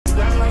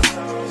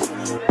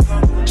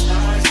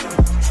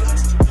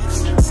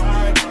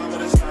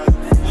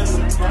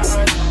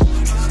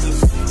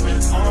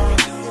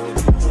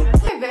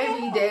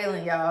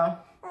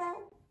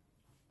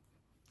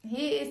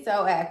he's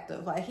so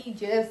active. Like, he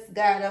just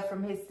got up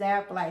from his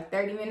nap like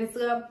 30 minutes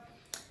ago.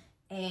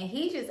 And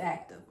he's just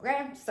active,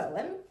 okay? So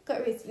let me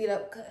cover his feet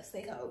up because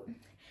they cold.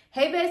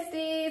 Hey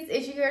besties,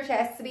 it's your girl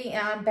Chastity,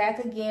 and I'm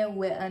back again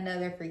with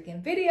another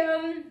freaking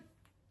video.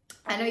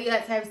 I know you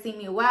guys haven't seen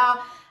me in a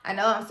while. I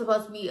know I'm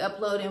supposed to be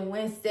uploading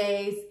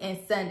Wednesdays and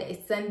Sundays,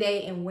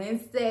 Sunday and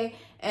Wednesday.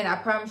 And I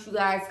promise you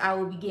guys I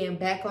will be getting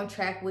back on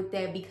track with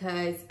that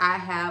because I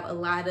have a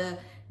lot of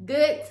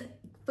good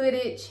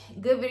footage,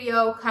 good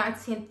video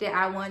content that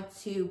I want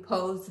to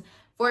post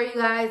for you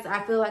guys.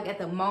 I feel like at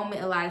the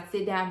moment, a lot of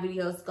sit down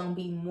videos is gonna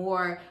be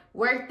more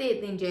worth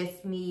it than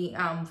just me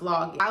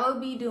vlogging. I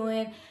will be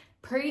doing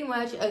pretty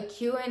much a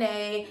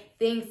Q&A,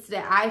 things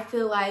that I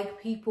feel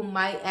like people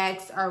might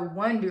ask or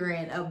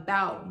wondering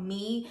about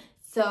me.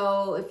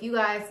 So if you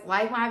guys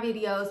like my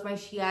videos, make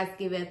sure you guys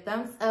give it a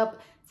thumbs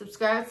up,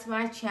 subscribe to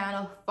my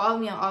channel, follow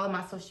me on all of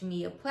my social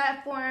media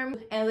platforms,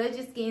 and let's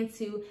just get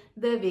into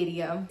the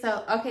video.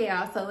 So, okay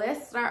y'all, so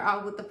let's start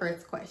off with the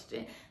first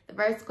question. The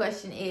first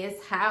question is,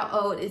 how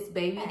old is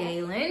baby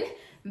Dalen?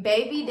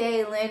 Baby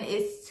Dalen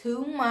is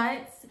 2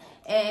 months.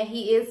 And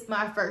he is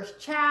my first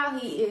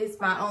child. He is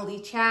my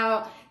only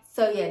child.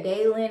 So yeah,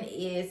 Dalen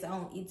is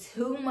only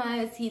 2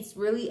 months. He's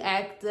really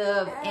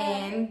active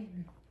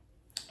and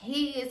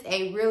he is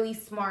a really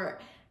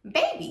smart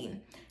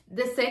baby.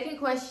 The second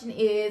question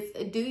is,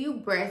 do you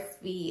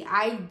breastfeed?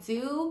 I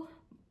do.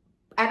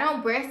 I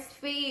don't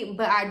breastfeed,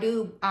 but I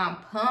do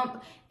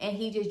pump, and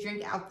he just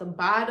drink out the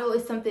bottle.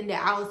 It's something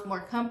that I was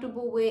more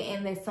comfortable with,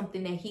 and that's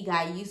something that he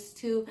got used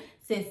to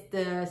since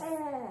the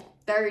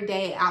 3rd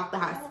day out the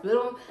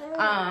hospital.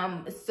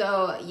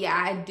 So yeah,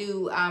 I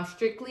do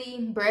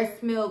strictly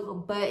breast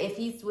milk, but if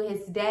he's with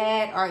his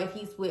dad or if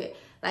he's with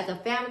like a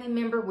family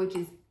member, which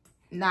is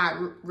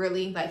not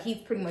really, like he's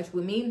pretty much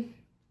with me,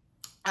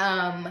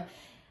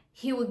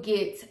 he would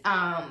get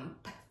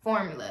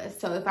formula.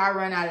 So if I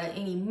run out of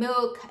any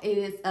milk, it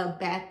is a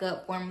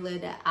backup formula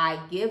that I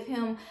give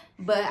him.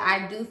 But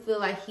I do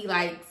feel like he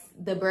likes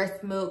the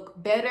breast milk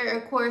better,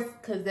 of course,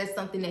 because that's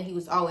something that he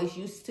was always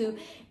used to.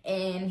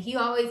 And he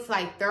always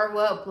like throw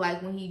up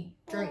like when he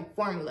drink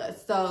formula.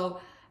 So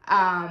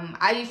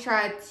I just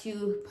try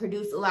to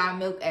produce a lot of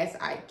milk as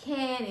I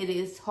can. It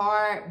is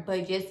hard,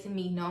 but just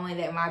me knowing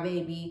that my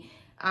baby,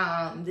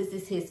 this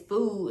is his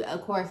food,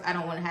 of course I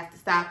don't want to have to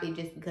stop it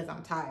just because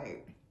I'm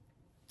tired.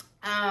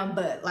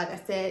 But like I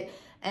said,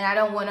 and I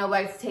don't want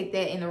nobody to take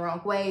that in the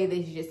wrong way.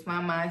 This is just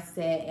my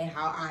mindset and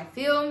how I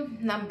feel.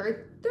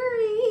 Number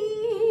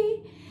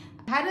 3,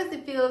 how does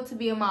it feel to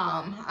be a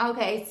mom?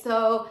 Okay,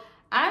 so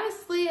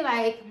honestly,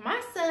 like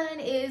my son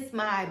is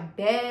my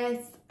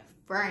best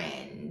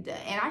friend,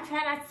 and I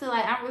try not to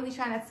I'm really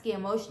trying not to get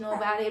emotional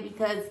about it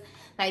because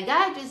like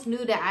God just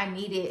knew that I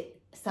needed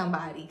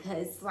somebody,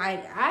 because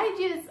like I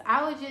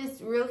was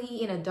just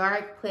really in a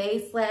dark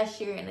place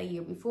last year and the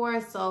year before.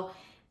 So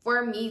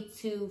for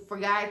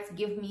God to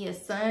give me a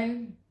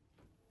son,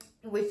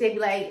 which they be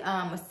like,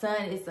 a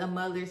son is a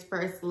mother's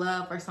first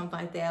love or something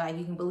like that. Like,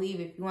 you can believe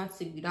if you want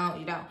to, you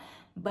don't.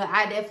 But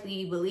I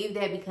definitely believe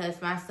that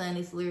because my son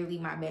is literally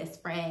my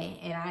best friend.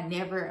 And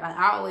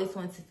I always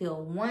want to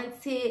feel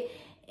wanted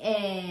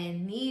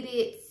and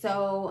needed.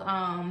 So,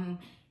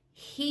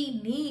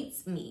 he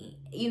needs me,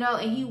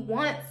 and he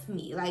wants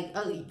me. Like,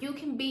 you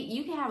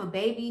can have a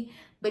baby,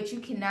 but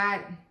you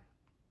cannot,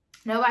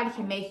 nobody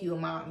can make you a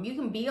mom. You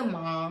can be a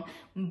mom,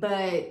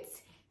 but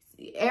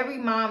every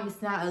mom is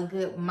not a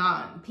good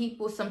mom.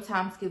 People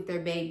sometimes give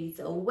their babies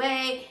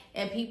away,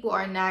 and people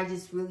are not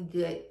just really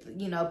good,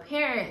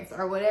 parents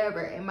or whatever.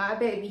 And my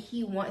baby,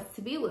 he wants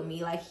to be with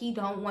me. Like, he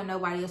don't want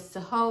nobody else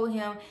to hold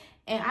him.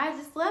 And I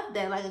just love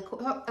that. Like,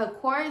 of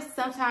course,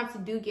 sometimes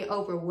it do get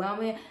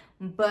overwhelming,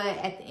 but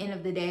at the end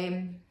of the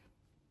day,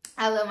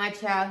 I love my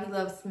child. He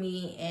loves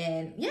me,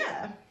 and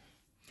yeah.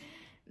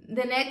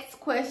 The next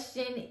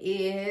question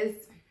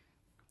is,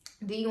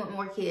 do you want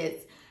more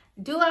kids?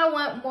 Do I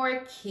want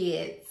more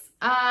kids?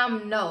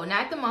 No, not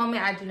at the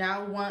moment. I do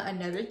not want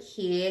another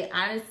kid.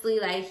 Honestly,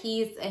 like,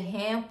 he's a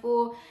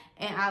handful,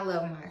 and I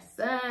love my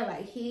son.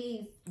 Like,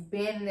 he's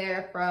been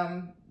there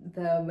from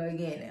the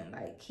beginning.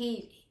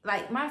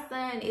 Like, my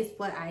son is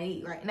what I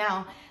need right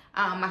now.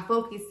 My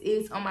focus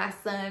is on my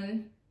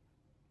son,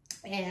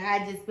 and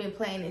I just been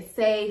playing it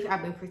safe.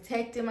 I've been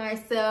protecting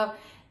myself,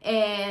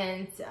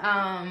 and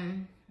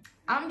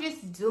I'm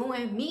just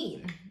doing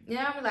me.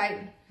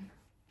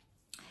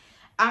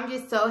 I'm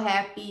just so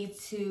happy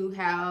to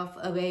have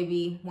a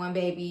baby. One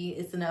baby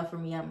is enough for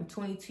me. I'm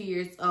 22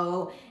 years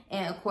old,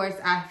 and of course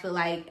I feel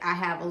like I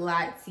have a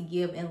lot to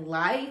give in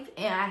life,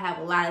 and I have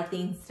a lot of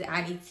things that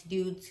I need to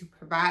do to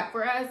provide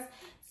for us.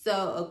 So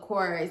of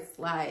course,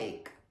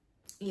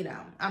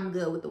 I'm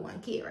good with the one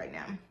kid right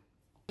now.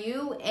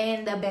 You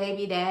and the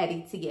baby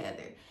daddy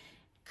together?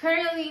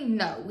 Currently,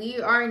 no, we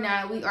are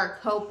not. We are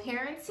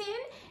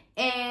co-parenting,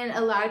 and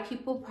a lot of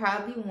people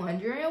probably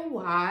wondering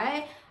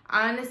why.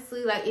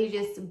 Honestly, it's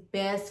just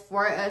best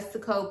for us to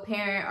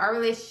co-parent. Our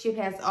relationship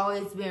has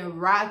always been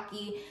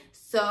rocky,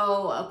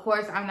 So of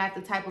course, I'm not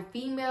the type of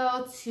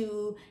female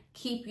to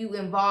keep you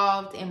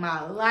involved in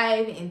my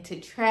life and to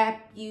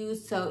trap you.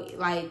 So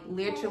like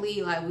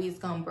literally, like we was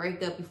gonna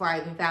break up before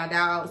I even found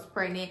out I was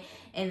pregnant,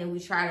 and then we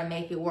try to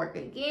make it work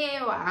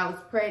again while I was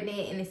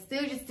pregnant, and it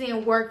still just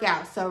didn't work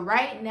out. So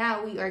right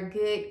now we are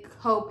good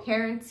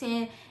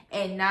co-parenting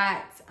and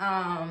not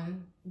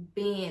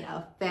being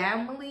a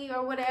family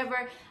or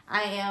whatever.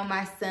 I am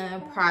my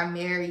son's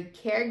primary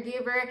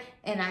caregiver,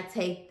 and I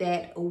take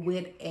that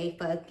with a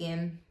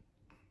fucking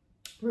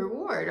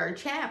reward or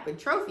champ or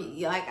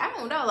trophy. Like, I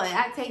don't know, like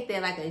I take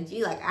that like a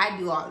G. Like, I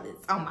do all this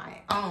on my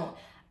own.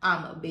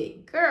 I'm a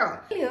big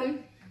girl.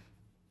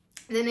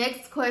 The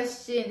next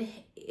question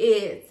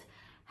is,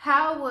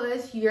 how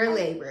was your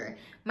labor?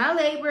 My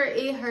labor,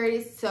 it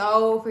hurted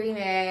so freaking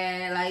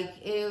bad. Like,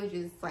 it was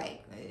just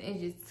like,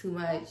 it's just too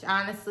much.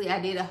 Honestly, I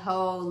did a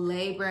whole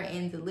labor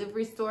and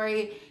delivery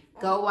story.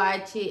 Go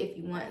watch it if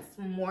you want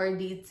some more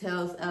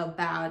details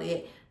about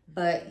it.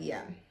 But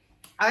yeah.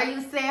 Are you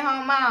a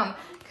stay-at-home mom?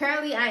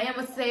 Currently, I am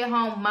a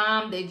stay-at-home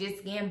mom that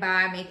just getting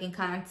by making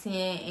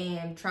content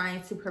and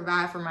trying to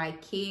provide for my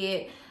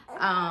kid.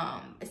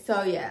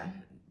 So yeah,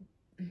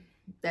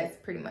 that's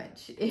pretty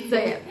much it. So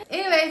yeah.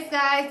 Anyways,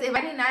 guys, if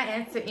I did not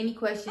answer any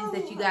questions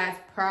that you guys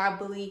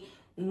probably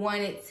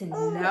wanted to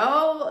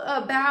know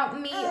about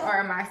me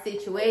or my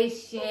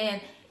situation,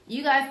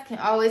 you guys can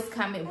always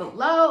comment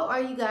below, or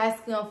you guys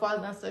can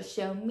follow me on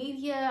social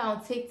media.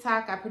 On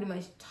TikTok, I pretty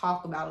much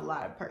talk about a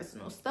lot of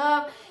personal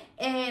stuff.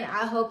 And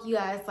I hope you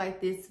guys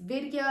like this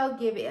video.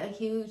 Give it a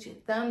huge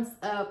thumbs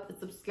up.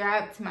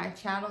 Subscribe to my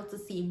channel to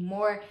see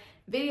more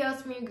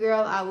videos from your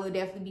girl. I will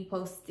definitely be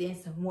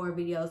posting some more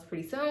videos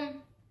pretty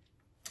soon.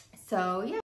 So yeah.